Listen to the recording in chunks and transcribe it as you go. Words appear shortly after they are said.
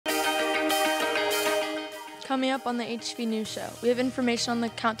Coming up on the HTV News Show, we have information on the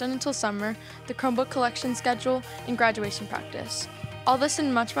countdown until summer, the Chromebook collection schedule, and graduation practice. All this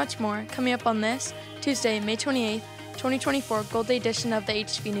and much, much more coming up on this Tuesday, May 28th, 2024 Gold Day edition of the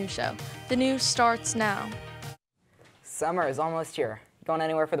HTV News Show. The news starts now. Summer is almost here. Going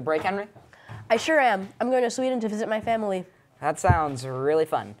anywhere for the break, Henry? I sure am. I'm going to Sweden to visit my family. That sounds really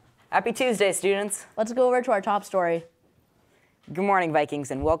fun. Happy Tuesday, students. Let's go over to our top story. Good morning, Vikings,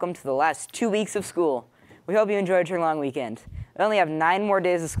 and welcome to the last 2 weeks of school. We hope you enjoyed your long weekend. We only have 9 more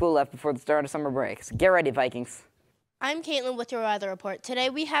days of school left before the start of summer break, so get ready, Vikings. I'm Caitlin with your weather report. Today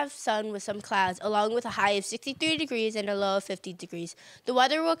we have sun with some clouds, along with a high of 63 degrees and a low of 50 degrees. The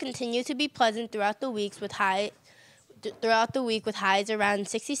weather will continue to be pleasant throughout the week with highs around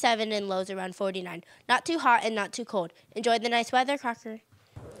 67 and lows around 49. Not too hot and not too cold. Enjoy the nice weather, Crocker.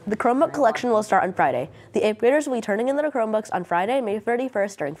 The Chromebook collection will start on Friday. The 8th graders will be turning in their Chromebooks on Friday, May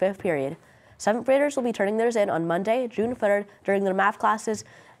 31st during 5th period. 7th graders will be turning theirs in on Monday, June 3rd during their math classes,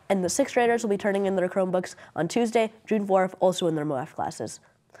 and the 6th graders will be turning in their Chromebooks on Tuesday, June 4th, also in their math classes.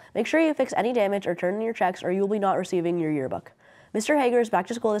 Make sure you fix any damage or turn in your checks or you will be not receiving your yearbook. Mr. Hager is back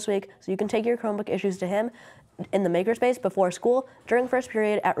to school this week, so you can take your Chromebook issues to him in the makerspace before school, during first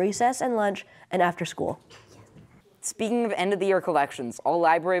period, at recess and lunch, and after school. Speaking of end-of-the-year collections, all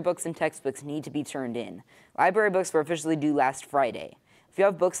library books and textbooks need to be turned in. Library books were officially due last Friday. If you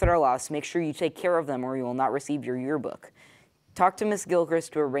have books that are lost, make sure you take care of them or you will not receive your yearbook. Talk to Ms.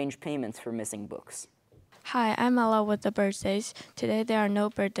 Gilchrist to arrange payments for missing books. Hi, I'm Ella with the birthdays. Today there are no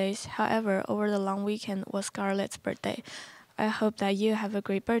birthdays. However, over the long weekend was Scarlett's birthday. I hope that you have a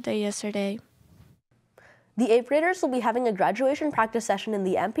great birthday yesterday. The 8th graders will be having a graduation practice session in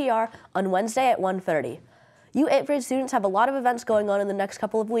the NPR on Wednesday at 1:30. You 8th grade students have a lot of events going on in the next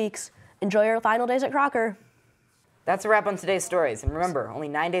couple of weeks. Enjoy your final days at Crocker. That's a wrap on today's stories, and remember, only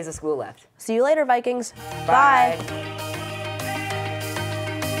 9 days of school left. See you later, Vikings. Bye.